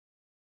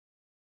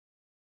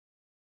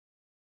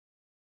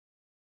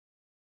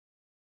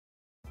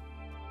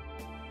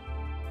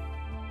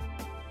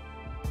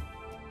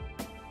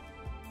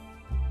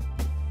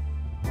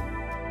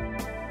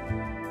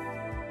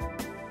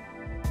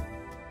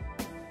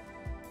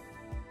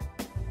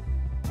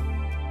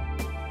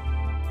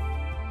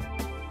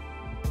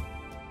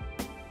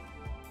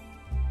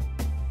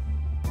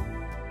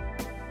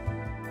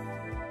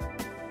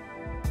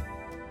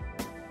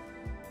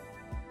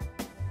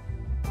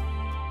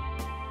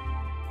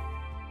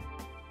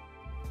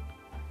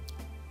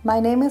My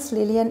name is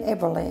Liliane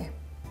Eberle.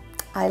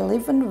 I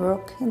live and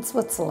work in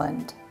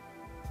Switzerland.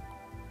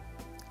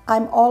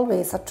 I'm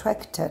always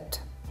attracted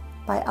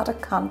by other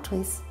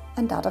countries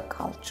and other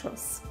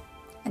cultures,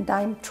 and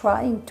I'm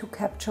trying to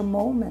capture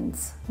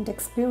moments and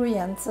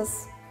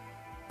experiences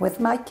with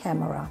my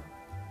camera.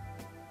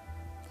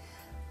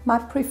 My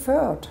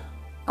preferred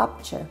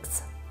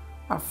objects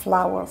are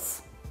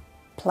flowers,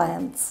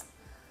 plants,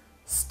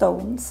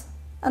 stones,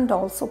 and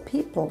also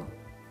people.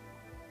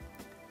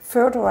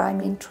 Further,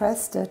 I'm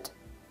interested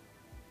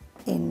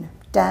in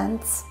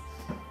dance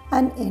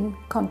and in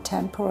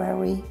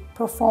contemporary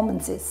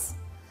performances,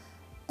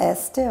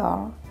 as they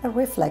are a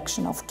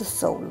reflection of the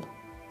soul.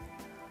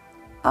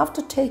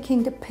 After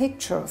taking the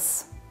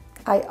pictures,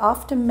 I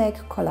often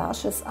make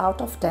collages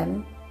out of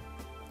them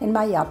in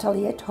my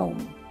atelier at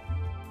home.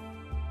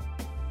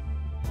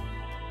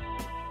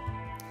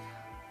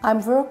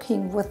 I'm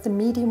working with the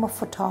medium of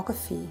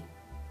photography.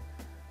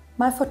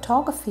 My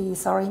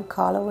photographies are in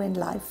color and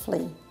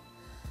lively,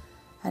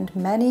 and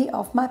many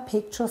of my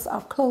pictures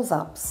are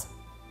close-ups,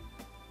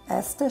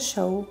 as they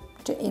show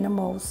the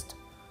innermost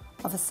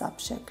of a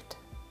subject.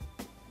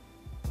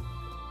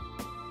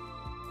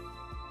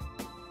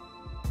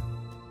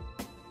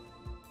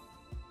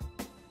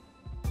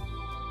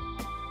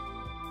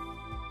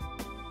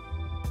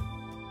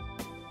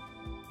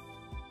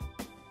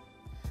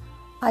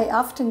 I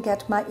often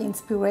get my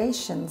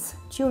inspirations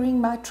during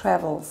my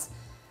travels,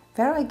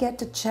 where I get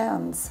the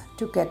chance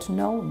to get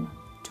known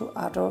to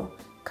other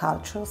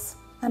cultures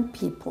and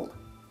people.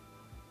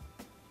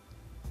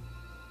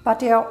 But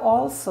there are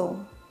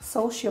also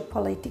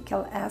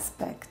socio-political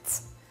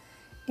aspects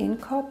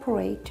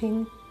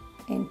incorporating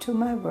into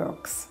my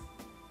works.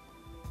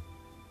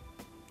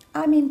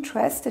 I'm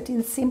interested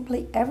in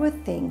simply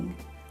everything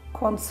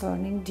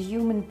concerning the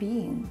human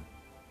being,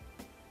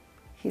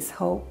 his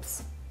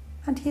hopes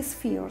and his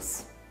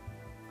fears,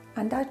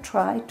 and I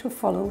try to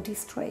follow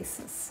these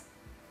traces.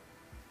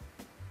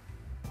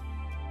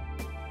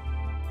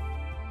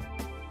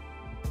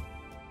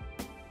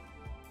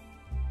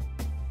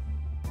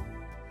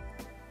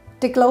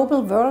 The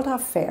global world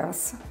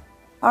affairs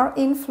are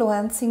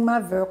influencing my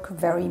work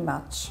very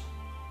much.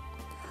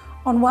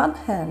 On one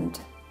hand,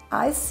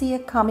 I see a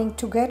coming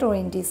together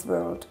in this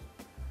world,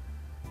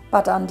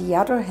 but on the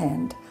other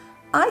hand,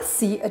 I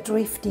see a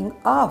drifting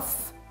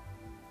off,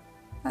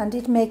 and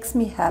it makes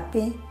me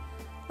happy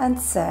and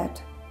sad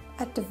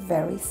at the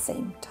very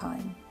same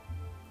time.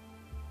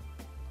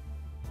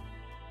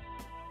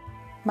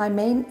 My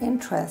main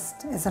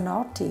interest as an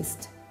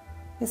artist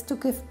is to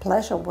give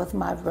pleasure with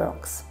my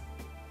works.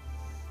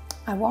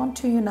 I want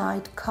to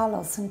unite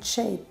colors and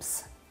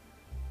shapes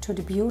to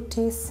the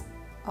beauties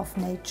of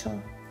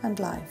nature and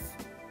life.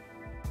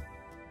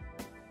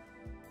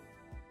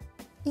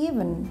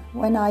 Even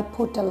when I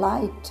put a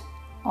light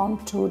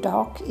onto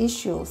dark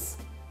issues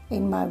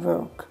in my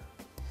work,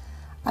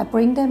 I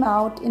bring them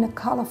out in a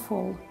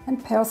colorful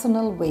and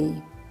personal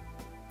way.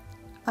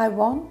 I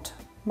want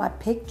my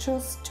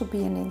pictures to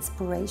be an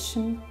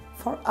inspiration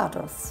for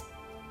others.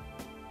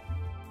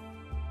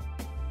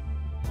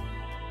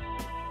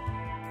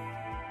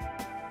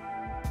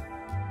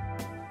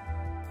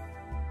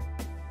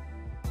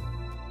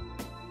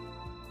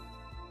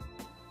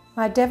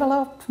 My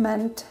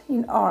development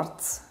in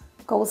arts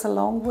goes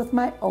along with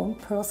my own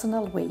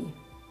personal way,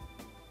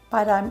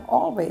 but I'm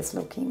always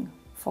looking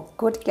for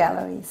good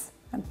galleries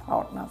and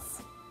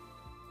partners.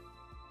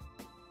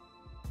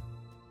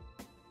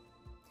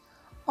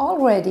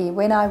 Already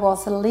when I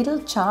was a little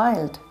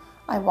child,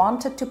 I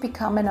wanted to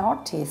become an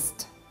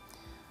artist.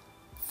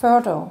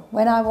 Further,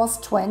 when I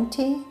was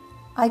 20,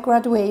 I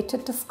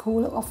graduated the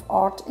School of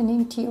Art and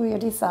Interior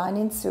Design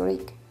in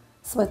Zurich,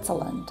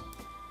 Switzerland.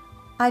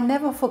 I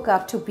never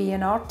forgot to be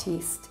an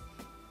artist,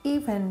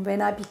 even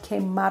when I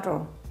became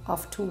mother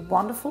of two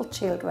wonderful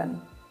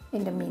children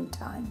in the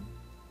meantime.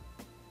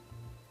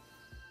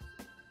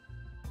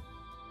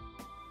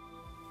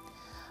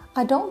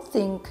 I don't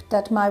think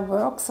that my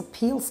works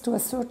appeals to a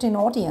certain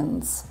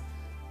audience.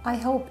 I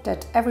hope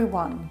that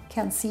everyone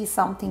can see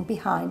something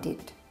behind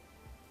it,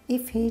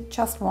 if he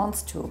just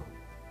wants to.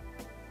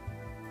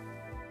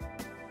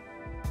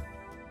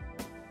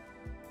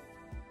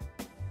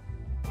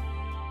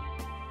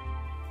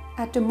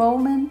 At the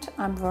moment,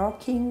 I'm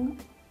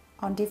working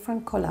on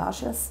different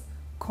collages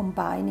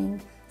combining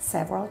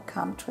several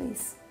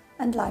countries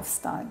and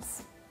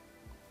lifestyles.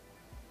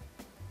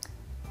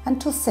 And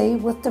to say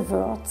with the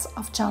words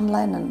of John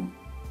Lennon,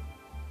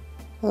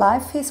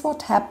 life is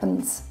what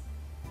happens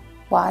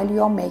while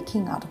you're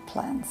making other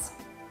plans.